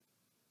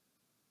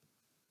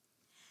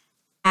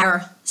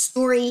Our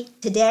story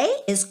today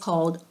is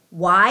called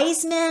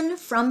Wise Men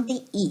from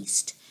the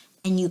East,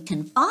 and you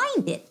can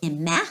find it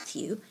in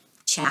Matthew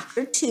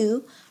chapter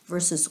 2,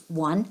 verses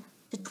 1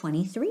 to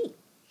 23.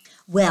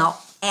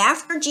 Well,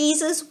 after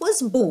Jesus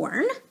was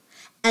born,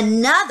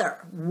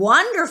 another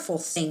wonderful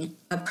thing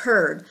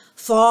occurred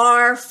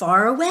far,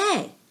 far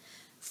away.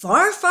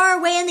 Far, far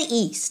away in the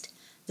east,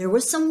 there were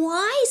some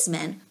wise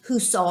men who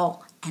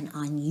saw an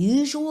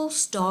unusual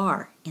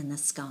star in the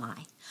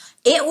sky.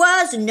 It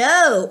was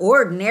no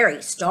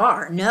ordinary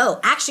star. No,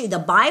 actually, the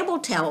Bible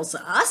tells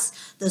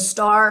us the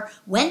star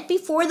went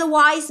before the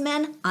wise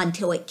men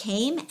until it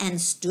came and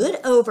stood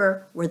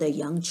over where the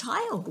young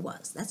child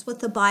was. That's what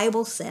the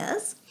Bible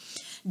says.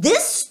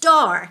 This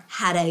star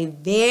had a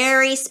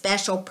very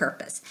special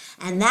purpose,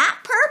 and that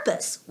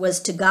purpose was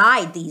to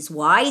guide these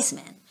wise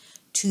men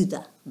to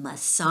the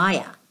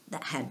Messiah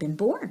that had been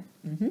born.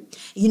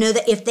 You know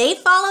that if they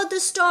followed the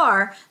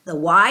star, the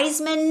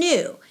wise men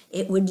knew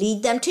it would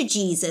lead them to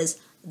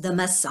Jesus, the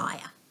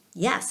Messiah.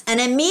 Yes,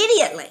 and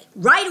immediately,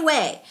 right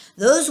away,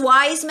 those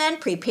wise men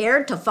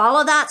prepared to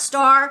follow that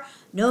star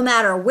no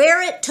matter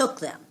where it took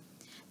them.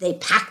 They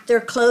packed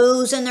their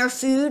clothes and their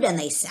food, and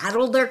they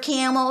saddled their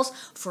camels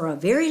for a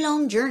very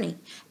long journey.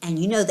 And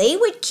you know, they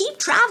would keep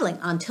traveling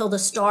until the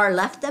star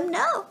let them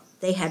know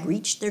they had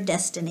reached their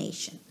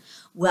destination.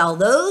 Well,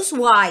 those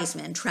wise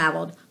men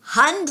traveled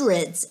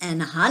hundreds and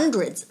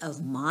hundreds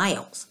of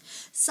miles.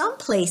 Some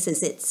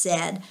places it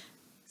said,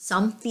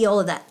 some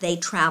feel that they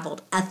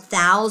traveled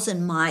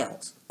 1,000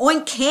 miles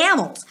on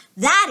camels.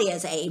 That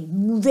is a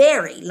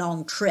very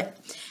long trip.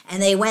 And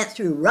they went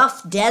through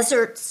rough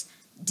deserts,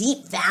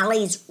 deep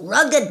valleys,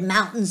 rugged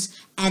mountains,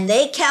 and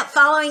they kept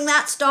following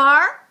that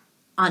star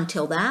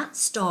until that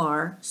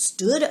star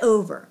stood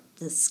over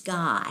the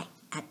sky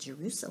at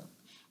Jerusalem.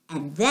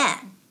 And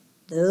then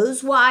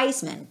those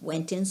wise men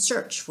went in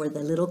search for the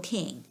little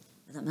king,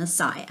 the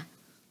Messiah.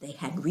 They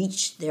had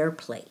reached their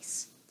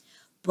place.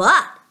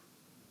 But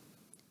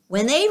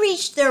when they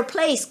reached their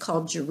place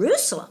called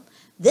Jerusalem,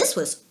 this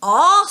was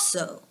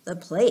also the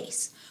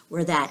place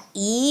where that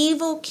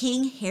evil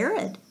King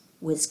Herod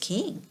was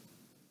king.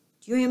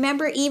 Do you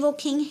remember evil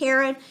King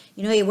Herod?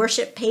 You know, he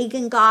worshiped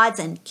pagan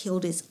gods and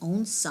killed his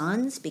own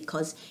sons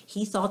because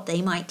he thought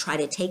they might try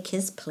to take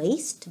his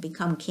place to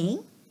become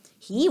king.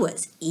 He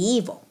was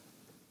evil.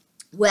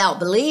 Well,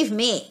 believe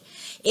me,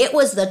 it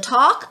was the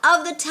talk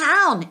of the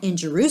town in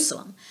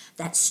Jerusalem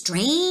that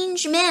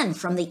strange men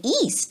from the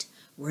east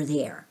were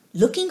there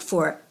looking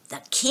for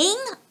the King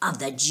of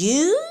the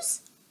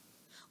Jews.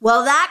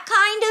 Well, that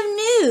kind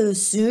of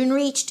news soon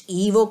reached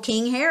evil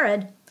King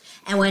Herod.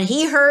 And when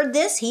he heard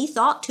this, he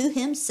thought to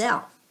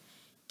himself,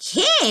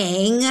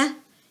 King,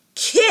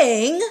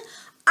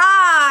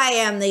 I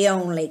am the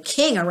only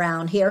king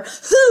around here.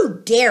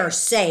 Who dare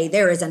say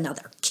there is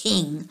another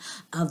King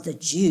of the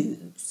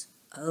Jews?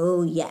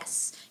 Oh,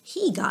 yes,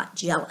 he got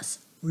jealous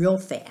real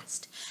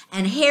fast.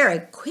 And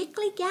Herod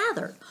quickly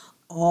gathered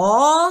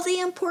all the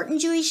important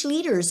Jewish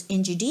leaders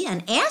in Judea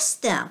and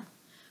asked them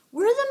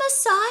where the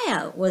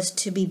Messiah was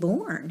to be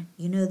born.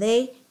 You know,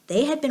 they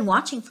had been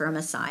watching for a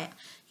Messiah.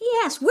 He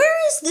asked, where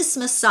is this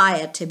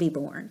Messiah to be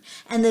born?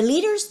 And the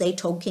leaders, they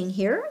told King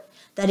Herod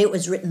that it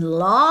was written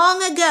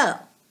long ago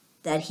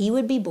that he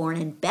would be born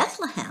in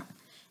Bethlehem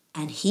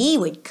and he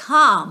would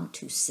come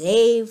to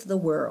save the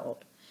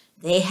world.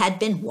 They had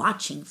been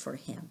watching for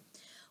him.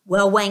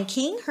 Well, when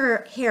King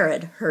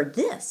Herod heard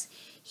this,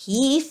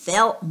 he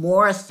felt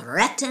more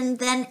threatened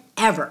than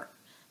ever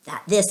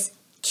that this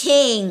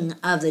King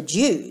of the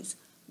Jews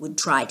would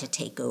try to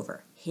take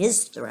over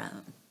his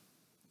throne.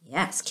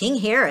 Yes,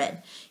 King Herod,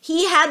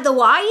 he had the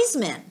wise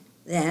men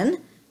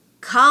then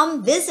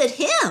come visit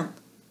him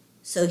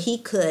so he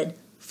could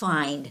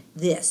find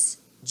this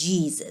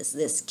Jesus,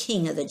 this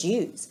King of the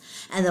Jews.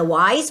 And the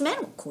wise men,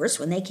 of course,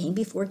 when they came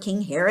before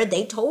King Herod,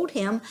 they told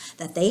him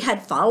that they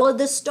had followed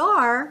the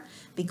star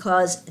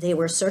because they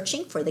were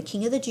searching for the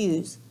King of the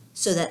Jews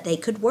so that they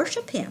could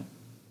worship him.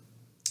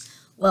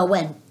 Well,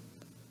 when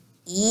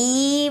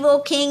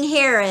evil King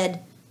Herod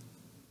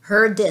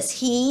heard this,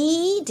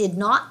 he did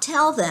not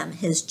tell them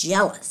his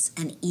jealous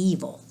and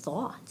evil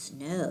thoughts.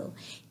 No.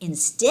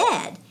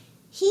 Instead,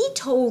 he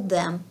told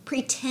them,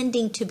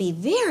 pretending to be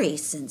very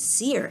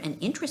sincere and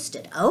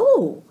interested,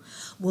 oh,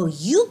 well,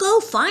 you go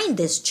find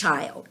this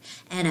child,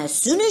 and as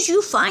soon as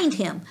you find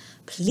him,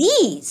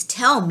 please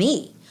tell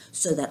me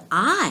so that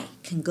I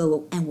can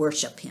go and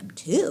worship him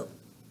too.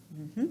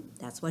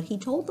 That's what he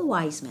told the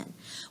wise men.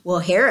 Well,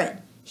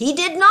 Herod, he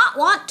did not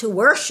want to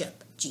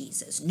worship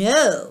Jesus.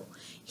 No.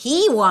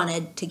 He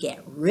wanted to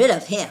get rid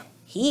of him.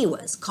 He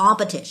was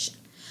competition.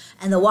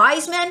 And the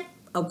wise men,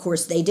 of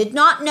course, they did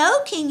not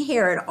know King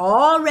Herod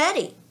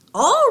already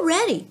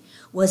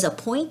was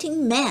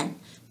appointing men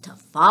to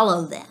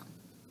follow them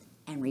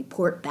and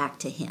report back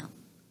to him.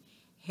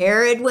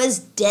 Herod was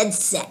dead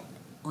set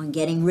on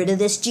getting rid of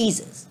this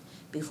Jesus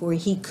before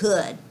he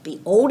could be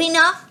old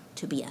enough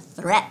to be a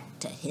threat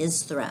to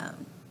his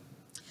throne.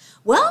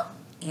 Well,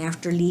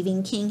 after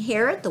leaving King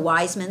Herod, the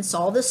wise men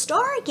saw the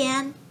star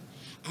again,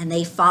 and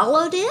they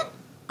followed it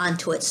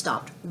until it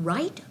stopped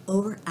right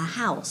over a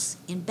house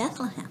in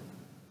Bethlehem.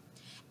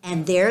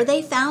 And there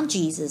they found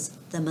Jesus,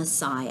 the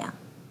Messiah,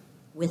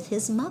 with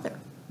his mother,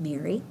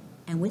 Mary,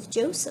 and with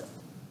Joseph.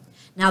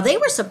 Now they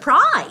were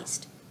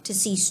surprised to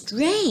see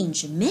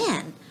strange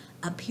men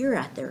appear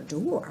at their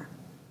door,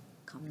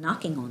 come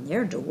knocking on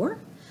their door.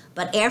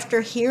 But after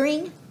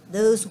hearing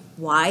those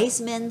wise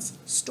men's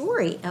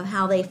story of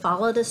how they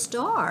followed a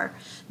star,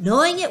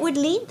 knowing it would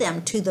lead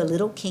them to the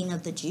little King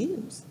of the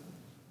Jews,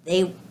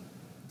 they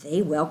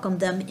welcomed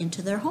them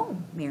into their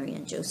home. Mary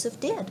and Joseph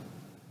did.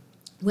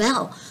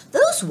 Well,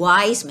 those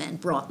wise men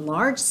brought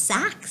large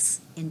sacks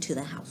into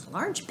the house,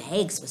 large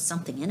bags with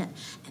something in it.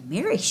 And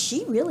Mary,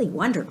 she really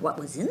wondered what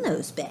was in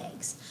those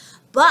bags.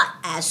 But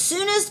as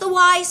soon as the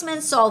wise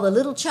men saw the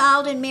little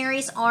child in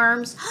Mary's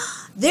arms,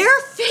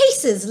 their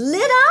faces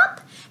lit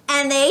up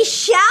and they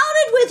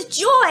shouted with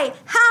joy,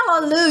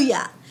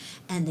 "Hallelujah!"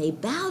 And they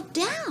bowed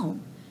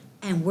down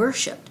and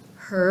worshiped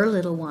her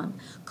little one,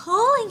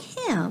 calling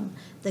him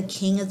the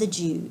King of the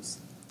Jews,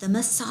 the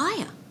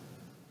Messiah.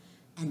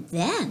 And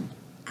then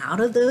out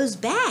of those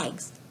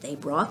bags, they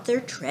brought their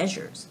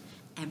treasures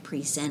and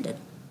presented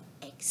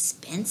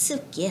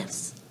expensive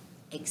gifts,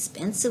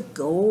 expensive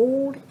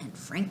gold and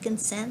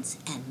frankincense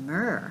and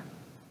myrrh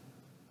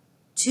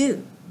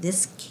to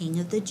this King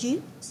of the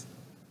Jews,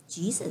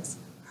 Jesus,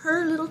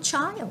 her little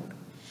child.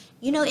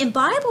 You know, in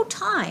Bible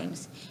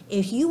times,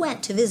 if you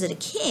went to visit a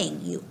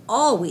king, you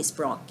always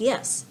brought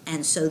gifts.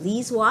 And so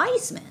these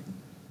wise men,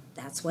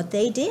 that's what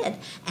they did.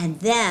 And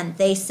then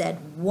they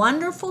said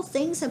wonderful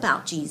things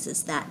about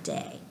Jesus that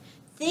day,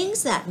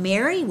 things that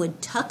Mary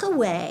would tuck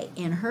away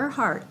in her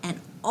heart and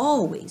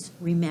always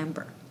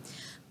remember.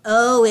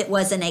 Oh, it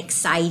was an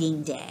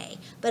exciting day.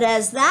 But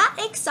as that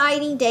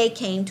exciting day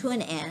came to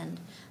an end,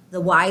 the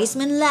wise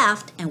men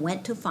left and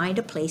went to find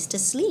a place to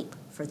sleep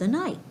for the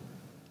night.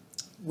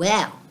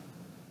 Well,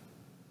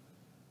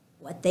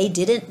 what they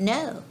didn't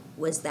know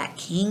was that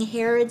King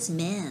Herod's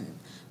men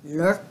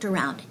lurked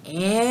around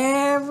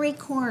every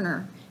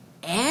corner,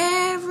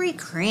 every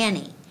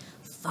cranny,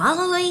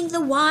 following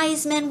the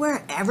wise men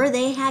wherever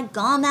they had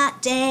gone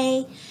that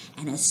day.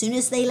 And as soon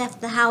as they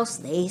left the house,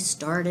 they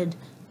started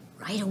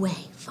right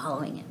away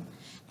following him.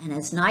 And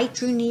as night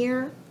drew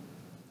near,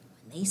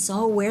 when they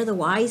saw where the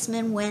wise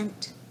men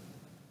went,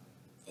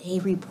 they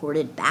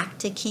reported back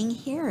to King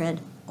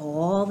Herod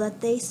all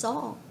that they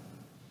saw.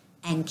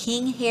 And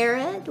King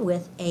Herod,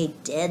 with a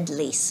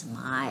deadly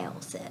smile,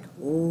 said,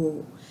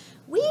 "Oh,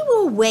 we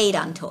will wait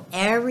until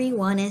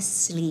everyone is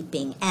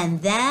sleeping,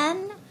 and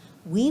then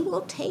we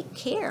will take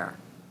care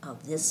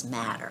of this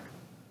matter."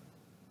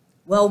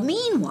 Well,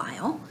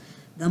 meanwhile,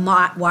 the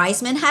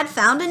wise men had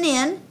found an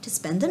inn to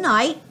spend the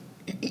night,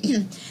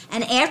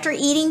 and after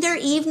eating their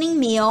evening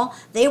meal,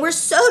 they were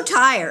so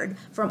tired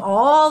from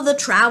all the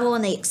travel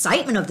and the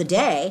excitement of the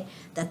day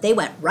that they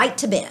went right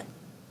to bed.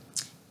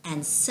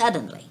 And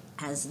suddenly,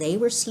 as they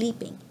were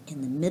sleeping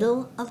in the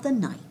middle of the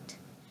night,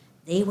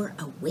 they were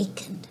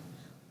awakened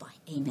by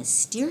a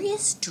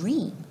mysterious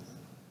dream.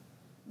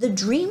 The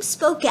dream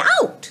spoke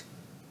out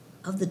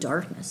of the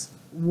darkness,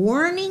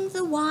 warning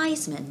the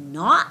wise men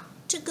not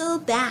to go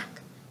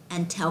back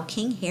and tell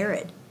King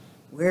Herod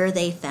where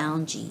they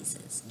found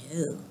Jesus.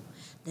 No,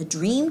 the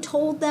dream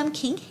told them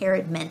King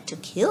Herod meant to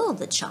kill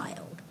the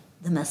child,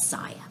 the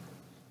Messiah,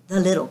 the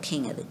little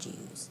King of the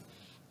Jews.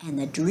 And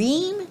the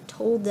dream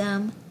told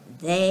them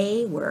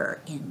they were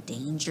in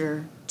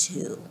danger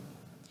too.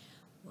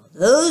 Well,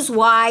 those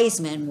wise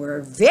men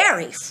were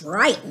very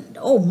frightened.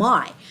 Oh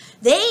my.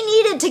 They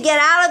needed to get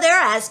out of there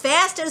as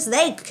fast as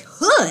they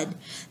could.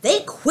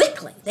 They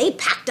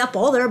packed up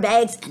all their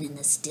bags, and in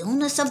the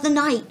stillness of the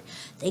night,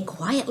 they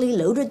quietly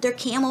loaded their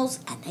camels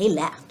and they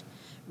left,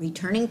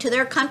 returning to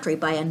their country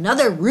by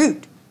another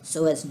route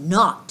so as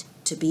not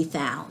to be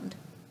found.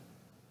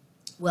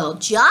 Well,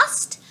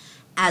 just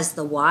as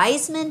the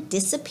wise men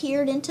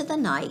disappeared into the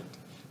night,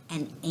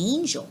 an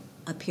angel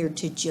appeared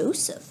to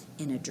Joseph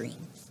in a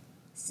dream,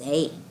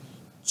 saying,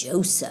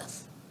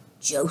 "Joseph,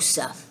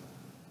 Joseph."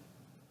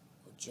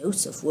 Well,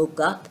 Joseph woke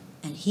up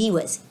and he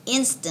was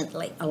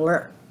instantly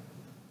alert.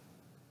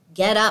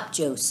 "Get up,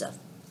 Joseph,"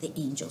 the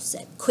angel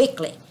said.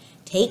 "Quickly,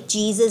 take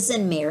Jesus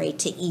and Mary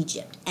to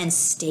Egypt and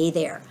stay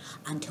there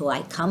until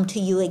I come to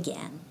you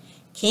again.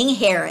 King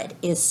Herod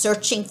is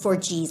searching for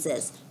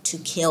Jesus to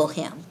kill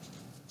him."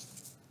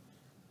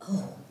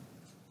 Oh,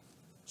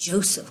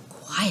 Joseph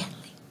quietly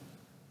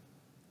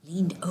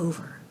leaned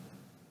over.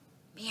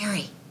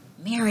 "Mary,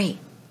 Mary,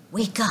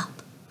 wake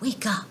up,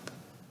 wake up."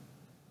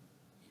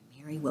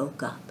 And Mary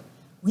woke up.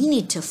 "We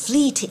need to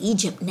flee to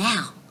Egypt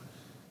now.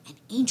 An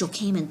angel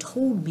came and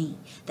told me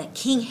that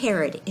King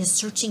Herod is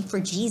searching for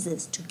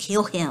Jesus to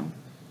kill him."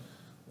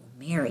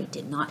 Well, Mary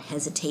did not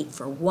hesitate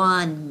for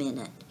 1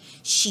 minute.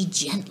 She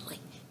gently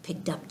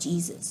picked up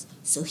Jesus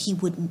so he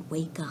wouldn't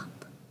wake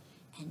up.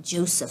 And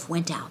Joseph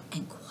went out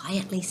and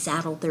quietly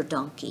saddled their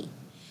donkey.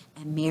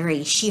 And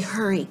Mary, she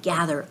hurried,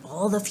 gathered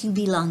all the few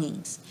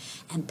belongings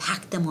and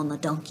packed them on the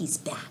donkey's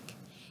back.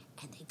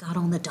 And they got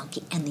on the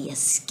donkey and they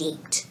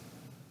escaped.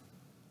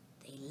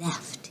 They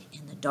left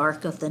in the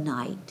dark of the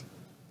night.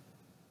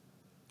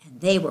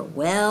 And they were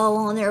well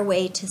on their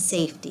way to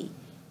safety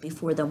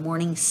before the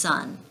morning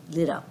sun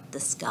lit up the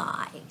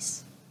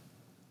skies.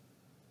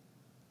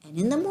 And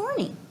in the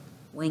morning,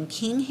 when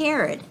King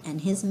Herod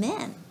and his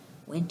men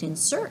went in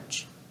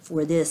search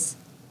for this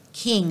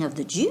king of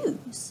the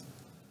Jews,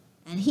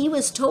 and he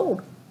was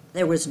told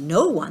there was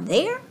no one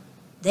there,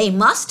 they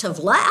must have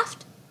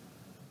left,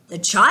 the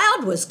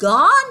child was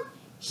gone,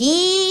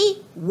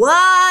 he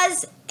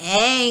was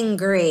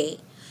angry.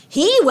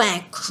 He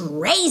went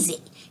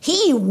crazy.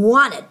 He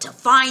wanted to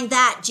find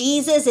that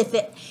Jesus.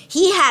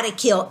 He had to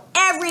kill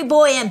every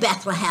boy in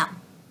Bethlehem.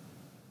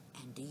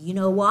 And do you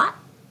know what?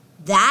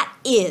 That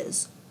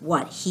is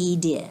what he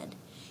did.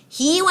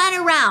 He went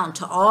around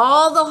to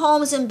all the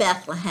homes in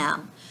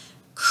Bethlehem,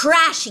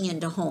 crashing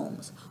into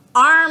homes,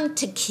 armed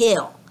to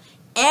kill.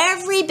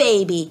 Every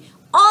baby,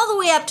 all the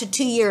way up to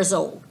 2 years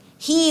old,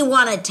 he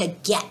wanted to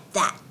get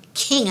that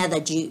King of the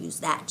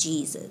Jews, that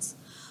Jesus.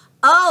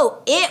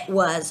 Oh, it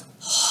was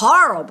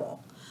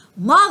horrible.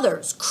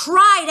 Mothers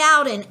cried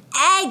out in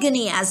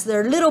agony as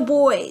their little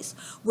boys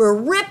were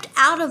ripped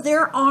out of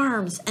their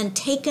arms and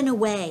taken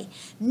away,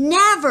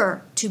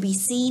 never to be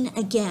seen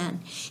again.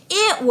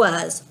 It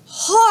was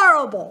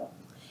horrible.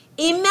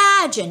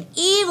 Imagine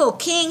evil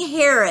King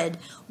Herod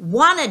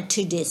wanted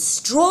to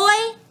destroy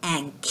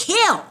and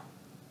kill.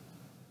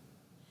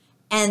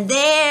 And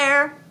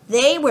there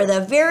they were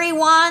the very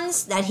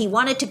ones that he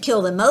wanted to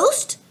kill the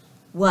most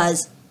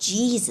was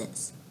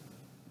Jesus,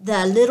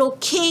 the little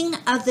King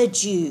of the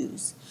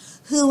Jews,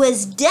 who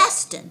was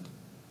destined.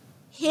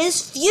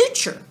 His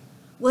future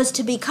was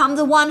to become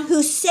the one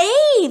who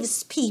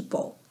saves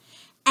people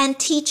and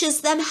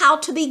teaches them how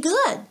to be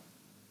good.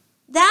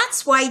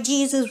 That's why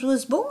Jesus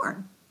was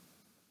born,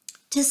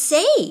 to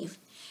save.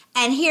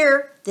 And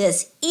here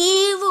this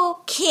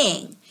evil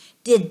king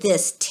did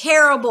this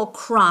terrible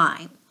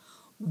crime.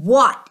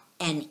 What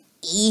an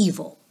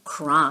evil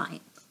crime.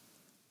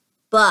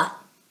 But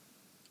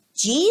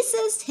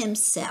Jesus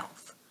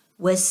himself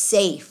was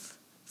safe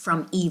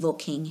from evil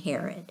King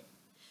Herod.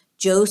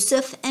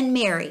 Joseph and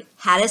Mary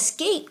had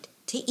escaped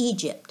to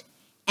Egypt,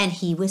 and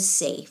he was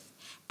safe.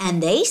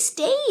 And they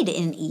stayed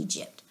in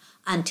Egypt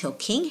until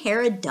King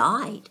Herod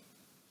died.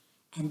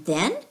 And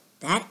then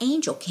that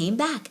angel came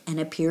back and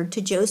appeared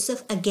to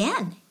Joseph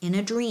again in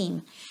a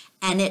dream,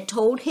 and it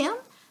told him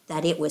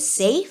that it was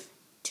safe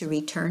to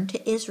return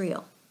to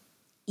Israel.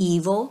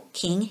 Evil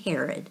King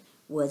Herod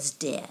was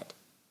dead.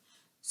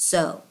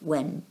 So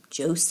when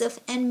Joseph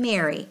and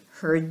Mary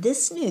heard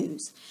this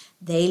news,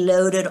 they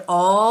loaded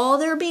all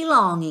their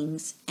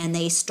belongings and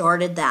they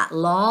started that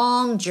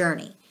long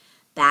journey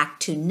back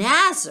to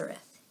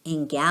Nazareth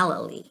in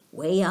Galilee,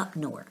 way up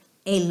north,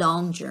 a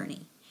long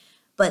journey.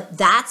 But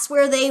that's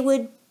where they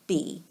would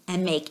be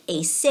and make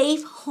a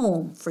safe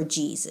home for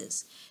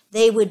Jesus.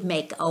 They would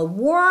make a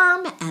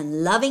warm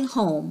and loving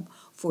home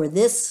for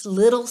this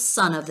little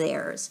son of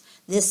theirs,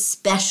 this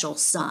special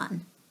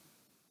son.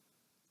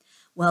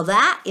 Well,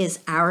 that is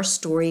our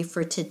story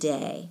for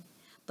today.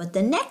 But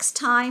the next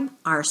time,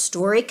 our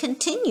story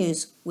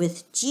continues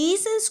with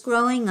Jesus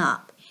growing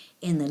up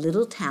in the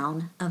little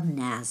town of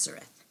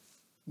Nazareth.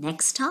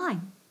 Next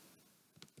time.